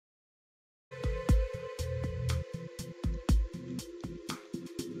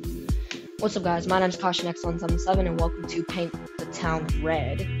What's up, guys? My name's CautionX177 and welcome to Paint the Town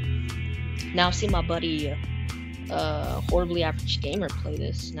Red. Now, I've seen my buddy, Horribly Average Gamer play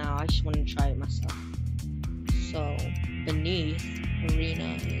this. Now, I just wanted to try it myself. So, beneath,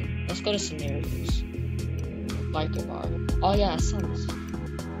 arena, let's go to scenarios. Biker bar. Oh yeah, suns.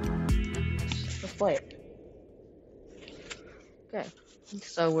 Let's play it. Okay,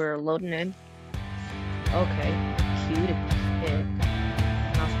 so we're loading in. Okay, cue to pick.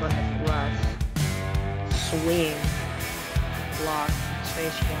 Mouse left, swing, block,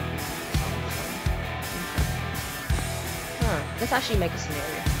 space jump. Let's actually make a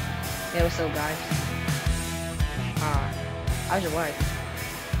scenario. Hey, what's up, guys? How's your wife?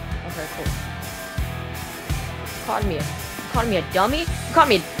 Okay, cool. You called me a dummy? You called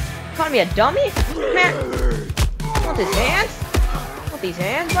me a dummy? Man, want these hands? Want these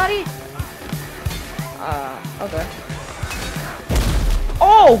hands, buddy? Okay.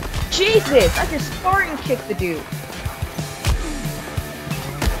 Oh, Jesus! I just Spartan kicked the dude.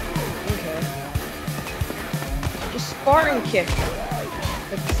 Okay. Just Spartan kicked.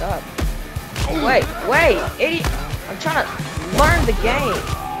 Pick this up. Oh, wait, idiot! I'm trying to learn the game.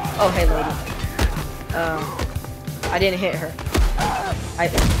 Oh, hey, lady. I didn't hit her. I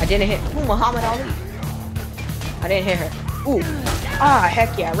didn't hit. Ooh, Muhammad Ali. I didn't hit her. Ooh. Ah,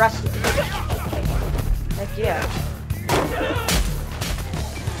 heck yeah, wrestling. Heck yeah.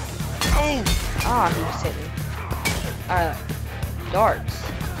 Ah, he just hit me. Darts.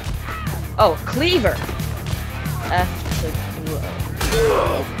 Oh, cleaver. F to throw.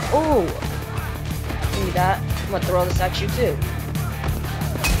 Oh. Give me that. I'm gonna throw this at you too.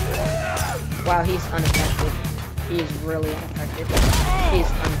 Wow, he's unaffected. He is really unaffected. He's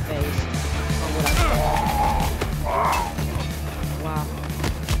unfazed on what I do. Wow.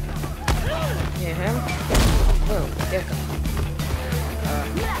 Yeah, him? Boom. Get him.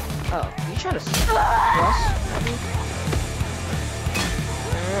 Oh, you trying to cross?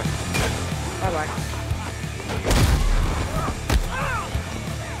 Bye bye.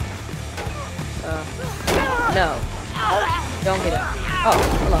 No. Don't get up. Oh,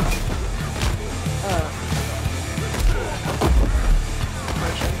 hello.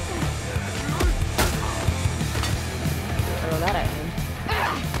 Throw that at him.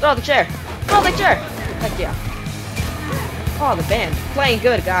 Throw the chair! Throw the chair! Heck yeah. Oh, the band. Playing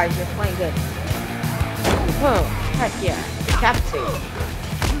good, guys. You're playing good. Oh, heck yeah. Decapitate.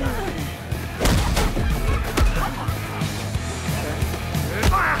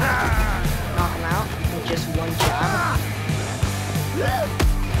 Knock him out with just one jab.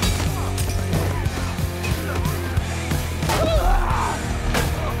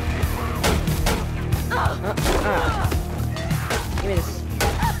 Give me this.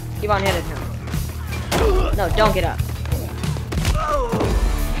 Keep on hitting him. No, don't get up.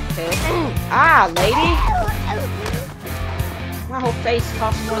 Okay. Ah, lady! My whole face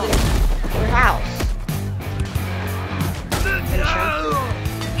costs more than your house. Finish him.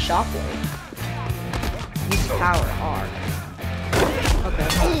 Shockwave. Use power R. Okay.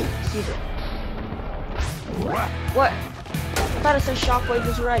 Excuse it. What? I thought it said shockwave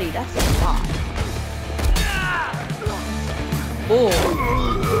was ready. That's a lot. Ooh.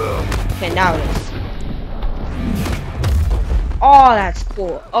 Okay, now it is. Oh, that's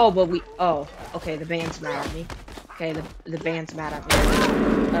cool. Oh, but oh, okay, the band's mad at me. Okay, the band's mad at me.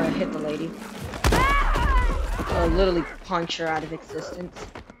 Hit the lady. Literally punch her out of existence.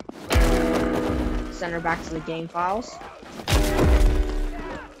 Send her back to the game files.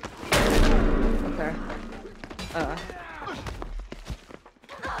 Okay.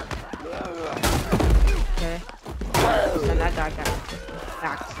 Okay. Send that guy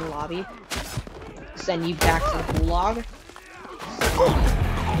back to the lobby. Send you back to the gulag.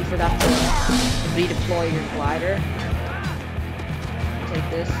 You forgot to redeploy your glider. Take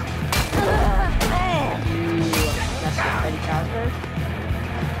this. You messed with Freddy Kazmer.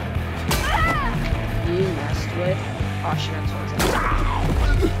 You messed with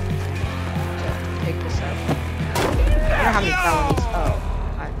CautionX177. So, pick this up. I don't know how many felonies. Oh,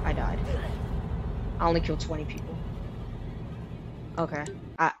 I died. I only killed 20 people. Okay.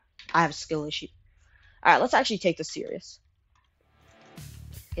 I have a skill issue. Alright, let's actually take this serious.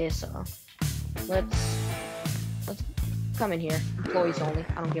 Okay, so let's come in here. Employees only.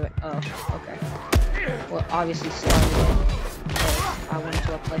 I don't give it. Oh, okay. Well, obviously started because I went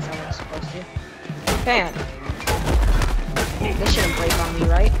to a place I wasn't supposed to. Bam! This shouldn't break on me,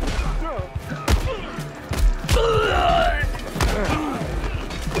 right?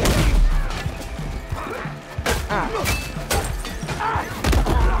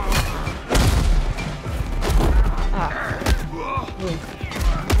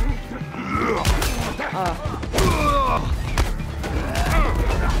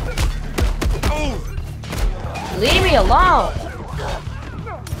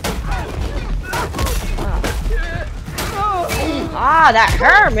 Ah, that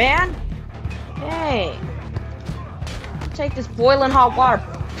hurt, man. Hey. Take this boiling hot water,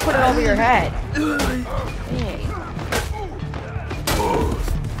 put it over your head. Hey.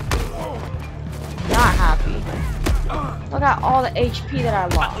 Not happy. Look at all the HP that I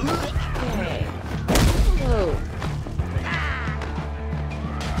lost. Hey. Ooh.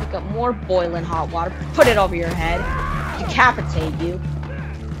 Pick up more boiling hot water, put it over your head. Decapitate you.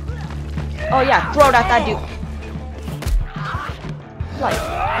 Oh yeah, throw it at that dude. Like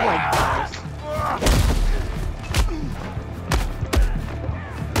guys.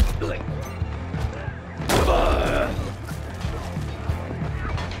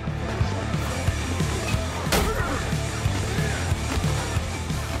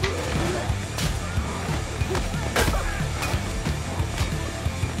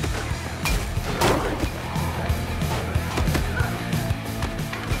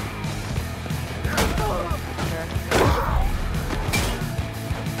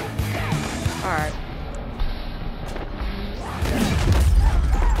 Alright.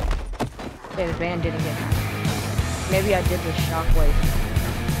 Okay, the van didn't get me. Maybe I did the shockwave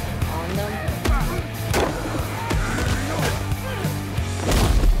on them.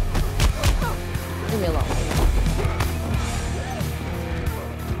 Leave me alone.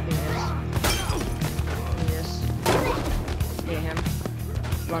 Hit him.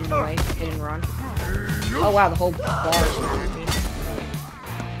 Run away. Hit and run. Oh wow, the whole bar is behind me.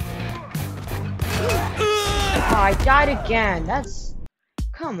 Oh, I died again. That's...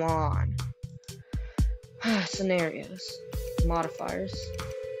 Come on. Scenarios. Modifiers.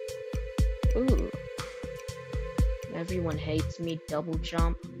 Ooh. Everyone hates me. Double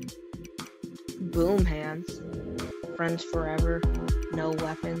jump. Boom hands. Friends forever. No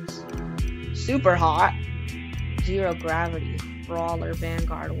weapons. Super hot. Zero gravity. Brawler.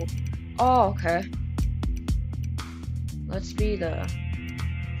 Vanguard. Oh, okay. Let's be the...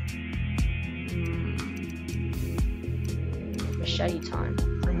 Machete time.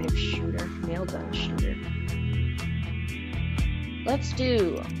 Primitive shooter. Nail gun shooter. Let's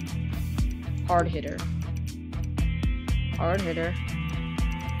do hard hitter. Hard hitter.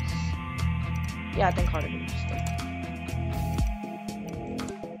 Yeah, I think hard hitter is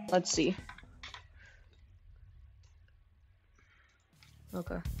good. Let's see.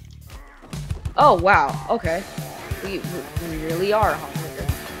 Okay. Oh wow. Okay. We really are a hard hitter.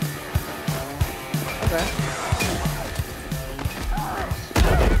 Okay.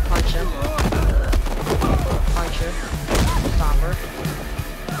 Punch him. Punch her. Stop her.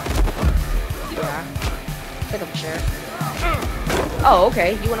 Yeah. Pick up a chair. Oh,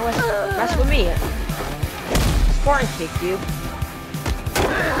 okay. You wanna mess with me? Spartan kick you.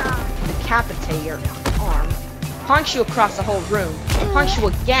 Decapitate your arm. Punch you across the whole room. Punch you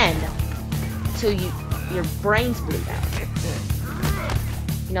again until your brains bleed out.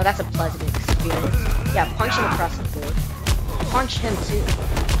 You know, that's a pleasant experience. Yeah, punch him across the board. Punch him too.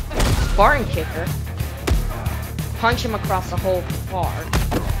 Spartan kicker. Punch him across the whole bar.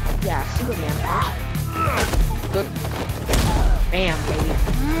 Yeah, Superman punch. Good. Bam, baby.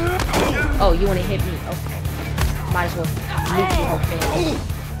 Oh, you wanna hit me? Okay. Might as well nuke your whole family.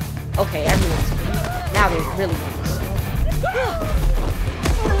 Okay, everyone's good. Now they really want this.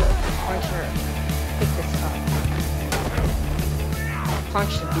 Punch her. Pick this up.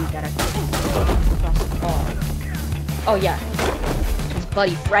 Punch the dude that I kicked across the bar. Oh yeah. His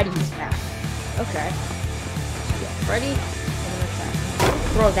buddy Freddy's back. Okay. Yeah, Freddy.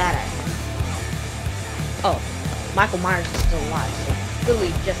 Throw that at him. Oh, Michael Myers is still alive, so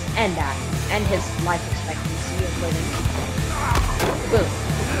literally just end that. End his life expectancy of living. Boom.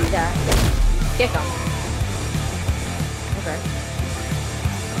 Do that. Kick him. Okay.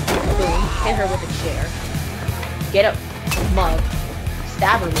 Boom. Hit her with a chair. Get a mug.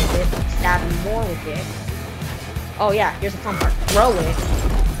 Stab her with it. Stab him more with it. Oh yeah, here's the fun part. Throw it.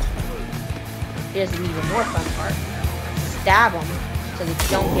 Here's the even more fun part. Stab him so they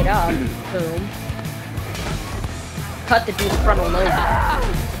don't get up. Boom. Cut the dude's frontal lobe.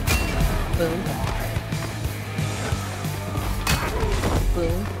 Boom.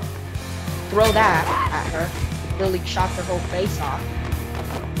 Boom. Throw that at her. Literally chopped her whole face off.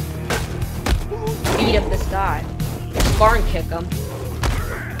 Beat up this guy. Spartan kick him.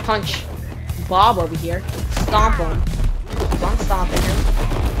 Punch Bob over here. Stomp him. Keep on stomping him.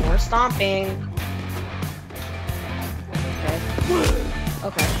 More stomping. Okay.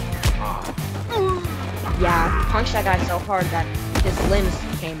 Okay. Yeah, punch that guy so hard that his limbs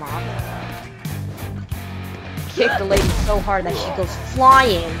came off. Kick the lady so hard that she goes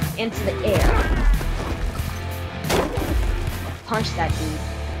flying into the air. Punch that dude.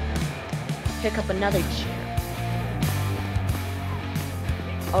 Pick up another chair.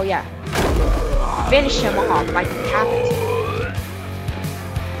 Oh yeah. Finish him off by decapitating.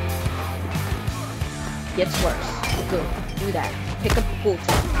 Gets worse. Boom. Do that. Pick up the pool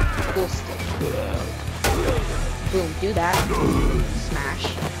stick. Boom. Do that. Smash.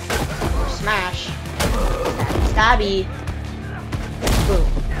 Smash. Stabby. Boom.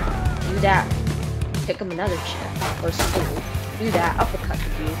 Do that. Pick him another chip or stool. Do that. Uppercut the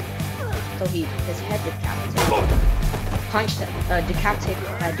dude. So his head decapitated. Punch that, decapitate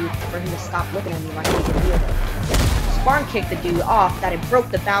that dude for him to stop looking at me like he's a weirdo. Spartan kick the dude off that it broke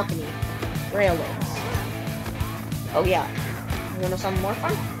the balcony railings. Oh yeah. You wanna know something more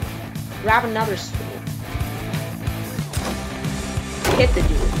fun? Grab another stool. Hit the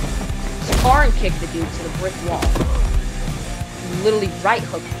dude. Spartan kick the dude to the brick wall. Literally right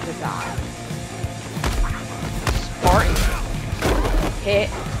hook the guy. Spartan hit.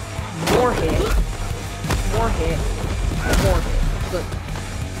 More hit. More hit. More hit. Good.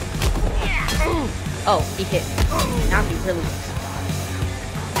 Oh, he hit. Now he really looks.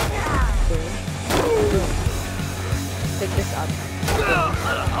 Boom. Boom. Pick this up.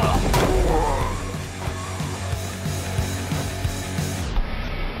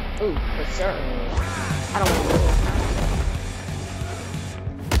 Ooh, for sure. I don't want to.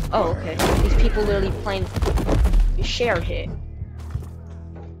 Oh, okay. These people literally playing share hit.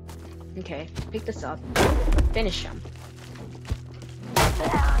 Okay, pick this up. Finish him.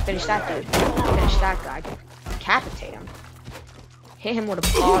 Finish that dude. Finish that guy. Decapitate him. Hit him with a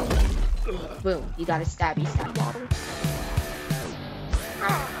bottle. Boom. You got a stabby stab bottle.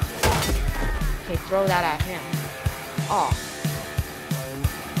 Okay, throw that at him. Oh.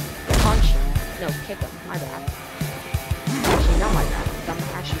 Punch him. No, kick him. My bad. Actually, not my bad. I'm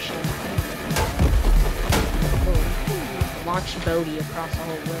actually showing my hand. Boom. Launch Bodhi across the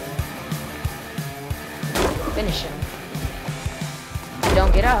whole room. Finish him.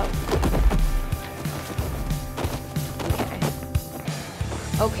 Don't get up. Okay.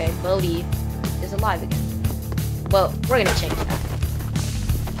 Okay, Bodhi is alive again. Well, we're gonna change that.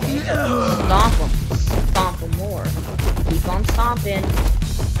 Stomp him. Stomp him more. Keep on stomping.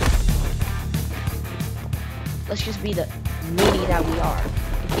 Let's just be the meanie that we are.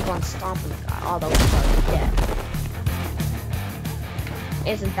 And keep on stomping the guy, although he's already dead.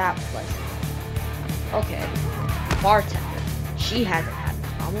 Isn't that pleasant? Okay. Bartender. She hasn't had a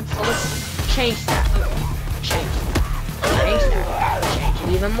problem, so let's change that. Change that. Change that. Change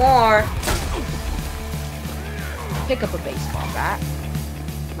it even more. Pick up a baseball bat.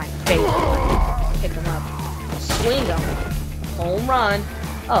 My favorite. Pick him up. Swing him. Home run.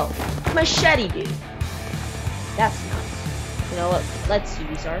 Oh, machete dude. That's nice. You know what? Let's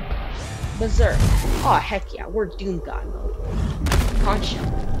use our berserk. Oh heck yeah, we're Doom God mode. Punch him.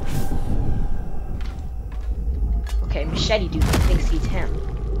 Okay, machete dude thinks he's him.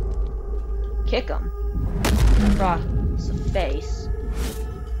 Kick him. Across the face.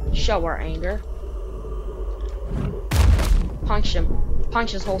 Show our anger. Punch him.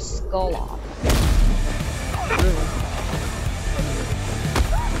 Punch his whole skull off. Boom.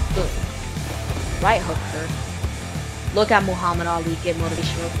 Boom. Right hook her. Look at Muhammad Ali get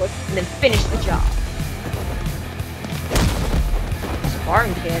motivation real quick, and then finish the job.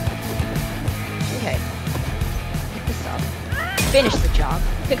 Spartan kid. Okay. Pick this up. Finish the job.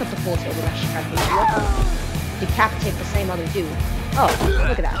 Pick up the pool table that she tried to hit. Decapitate the same other dude. Oh,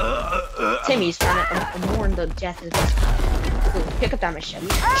 look at that. Timmy's trying to mourn the death of his friend. Boom. Pick up that machete.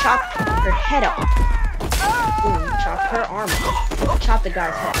 Chop her head off. Boom. Chop her arm off. Chop the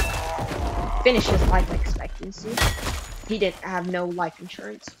guy's head off. Finish his life expectancy. He didn't have no life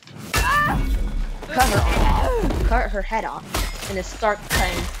insurance. Cut her off. Cut her head off. And then start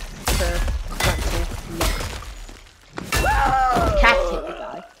cutting her frontal lobe. Decapitate the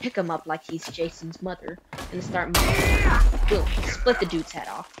guy. Pick him up like he's Jason's mother. And then start moving. Boom. Split the dude's head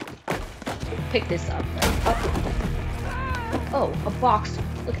off. Pick this up. Oh, a boxer.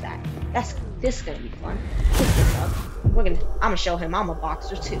 Look at that. This is gonna be fun. Pick this up. I'm gonna show him I'm a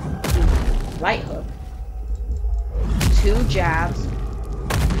boxer too. Right hook. 2 jabs.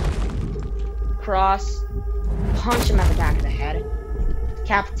 Cross. Punch him at the back of the head.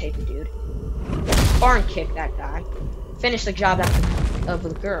 Decapitate the dude. Spartan kick that guy. Finish the job of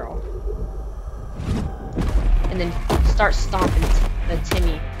the girl. And then start stomping the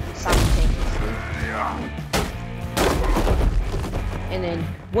Timmy simultaneously. And then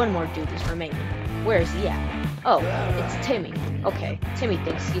one more dude is remaining. Where is he at? Oh, it's Timmy. Okay, Timmy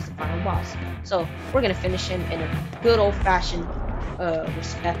thinks he's the final boss. So we're gonna finish him in a good old-fashioned,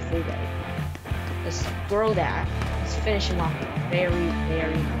 respectful way. Let's throw that. Let's finish him off very,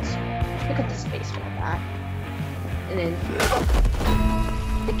 very nice. Pick up the space for that. And then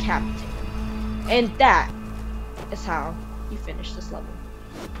decapitate him. And that is how you finish this level.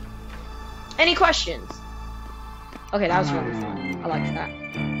 Any questions? Okay, that was really fun. I liked that.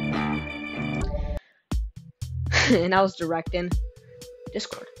 And I was directing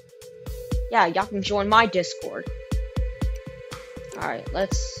Discord. Yeah, y'all can join my Discord. Alright,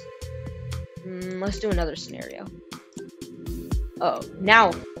 let's do another scenario. Oh,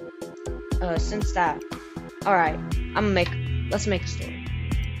 now, since that, alright, let's make a story.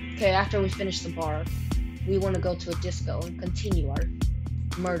 Okay, after we finish the bar, we want to go to a disco and continue our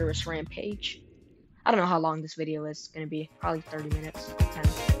murderous rampage. I don't know how long this video is gonna be, probably 30 minutes, 10.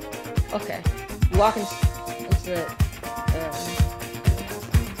 Okay, you walk into the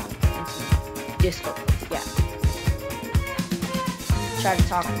disco place, yeah. Try to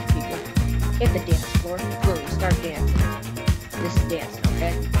talk to people. Hit the dance floor, boom, start dancing. This is dancing,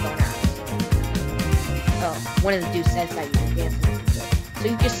 okay? Don't ask. Oh, one of the dudes says that you're dancing. So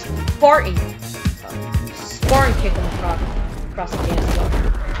you just Spartan kick them across the dance floor.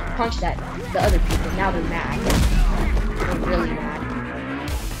 Punch the other people. Now they're mad. They're really mad.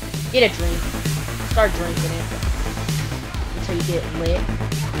 Get a drink. Start drinking it until you get lit.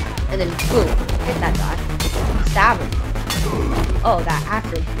 And then boom, hit that guy. Stab him. Oh, that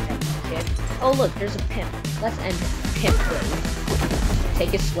after that kid. Oh look, there's a pimp. Let's end pimp race.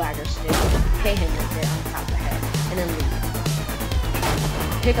 Take his swagger stick, hit him with it on top of the head, and then leave.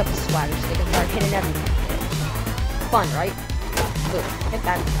 Pick up his swagger stick and start hitting everyone. Fun, right? Boom, hit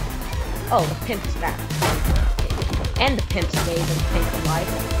that. Oh, the pimp is back. And the pimp stays in the pimp of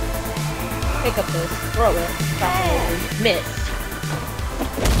life. Pick up this, throw it, drop it over, miss.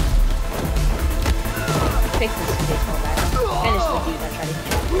 Pick this stick, all that. Finish the dude that tried to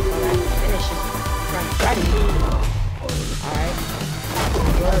hit you. Alright, finish his run. Try to hit you. Alright.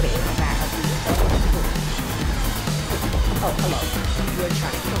 Load it back. Oh, hello. You were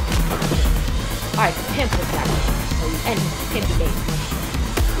trying to kill me. Alright, the pimp was back. So you end his pimpy days.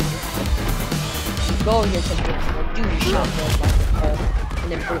 Go over here to the dance floor, do your shot goes like the curve,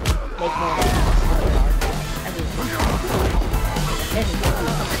 and then boom, make more of everyone. This is what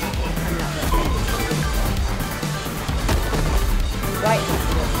I'm not ready. Right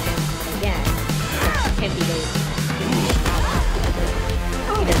again, pimpy days.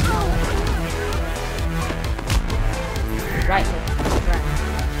 He doesn't know. Right hook, right.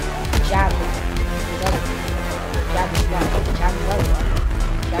 Jab his other. Jab his right. Jab his other one.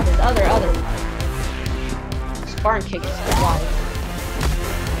 Jab his other one. Spartan kick his wife.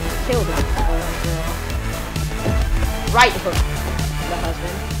 Killed him. Right hook the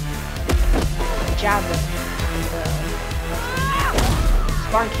husband. Jab the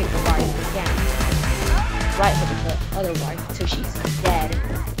Spartan kick the wife again. Right hook the other wife until she's dead.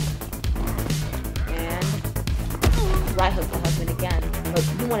 And right hook the husband again. But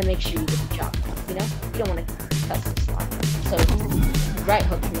you want to make sure you get the job, you know? You don't want to cuss this lot. So right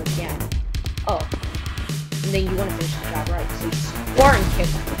hook him again. Oh. And then you want to finish the job right. So you Spartan kick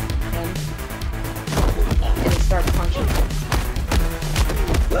him. And then start punching him.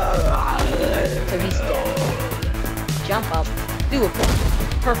 So he's dead. Jump up. Do a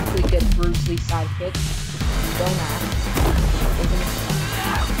perfectly good Bruce Lee side kick. Don't ask.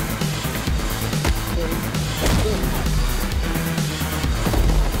 Boom. Boom.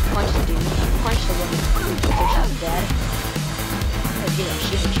 Punch the dude. Punch the woman until she's dead. Because, you know,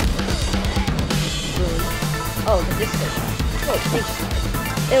 she hit you. Boom. Oh, the disco. Oh, thanks.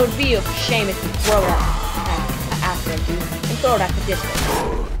 It would be a shame if you throw that after a dude and throw it at the disco.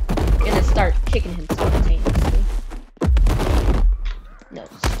 And then start kicking him simultaneously. No,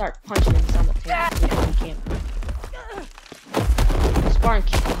 start punching him simultaneously. No, you can't. Spartan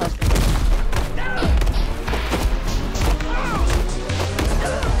kick the husband.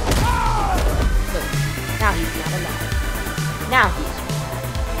 Look, now he's not alive. Now he's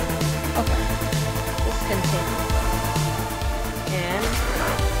alive. Okay. Let's continue. And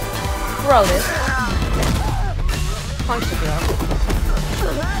throw this. Punch the girl.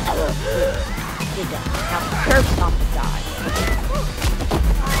 You're done. Now curb stomp to die.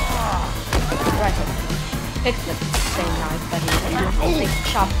 Right hook. Fix the same knife, but he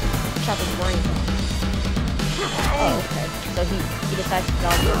chop his brains off. Oh, okay. So he decides to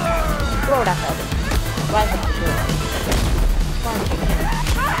dodge it. Throw it at the other. Right hook the girl. Spartan kick him.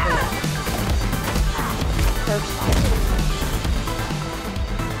 Curb stomp.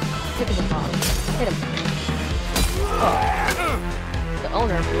 Pick him apart. Hit him. Oh. The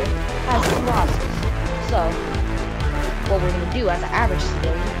owner of here has some losses. So, what we're going to do as an average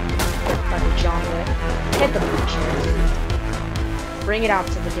civilian, like a John Wick, hit the picture, bring it out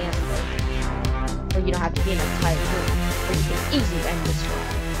to the dance floor, where you don't have to be in a tight room. where you can easily end this one.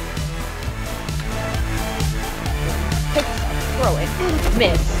 Pick this up, throw it,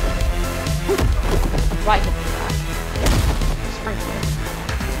 miss. Right hook the guy. Sprinkle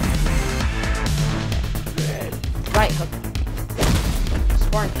it. Right hook.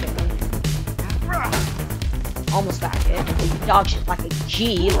 Spark kick him. Almost got hit. You dodged it like a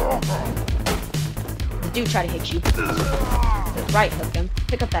G. The dude tried to hit you. Right hook him.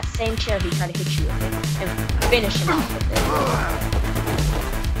 Pick up that same chair he tried to hit you with it. And finish him off with it.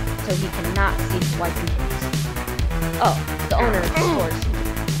 So he cannot see his wife and kids. Oh, the owner of the store.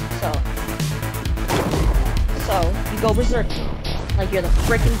 So you go berserk. Like you're the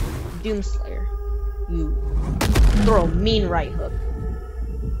freaking Doomslayer. You throw a mean right hook.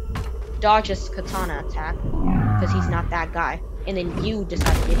 Dodge his katana attack, because he's not that guy, and then you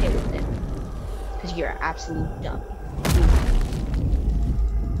decide to get hit with it, because you're an absolute dummy.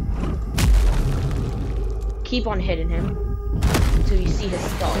 Keep on hitting him until you see his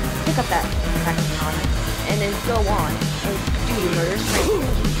skull. Pick up that katana, and then go on and do your murders.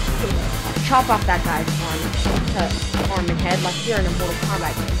 Chop off that guy's arm and head like you're in a Mortal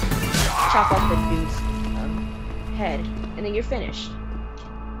Kombat game. Chop off the dude's head, and then you're finished.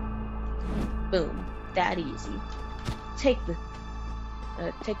 Boom, that easy. Take the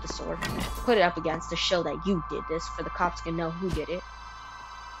sword, put it up against to show that you did this, for the cops can know who did it.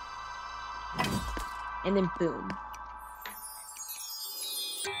 And then boom.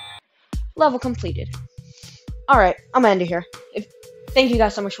 Level completed. Alright, I'm gonna end it here. Thank you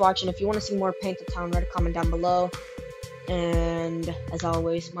guys so much for watching. If you want to see more Paint the Town, write a comment down below. And as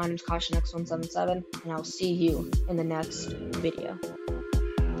always, my name is CautionX177, and I'll see you in the next video.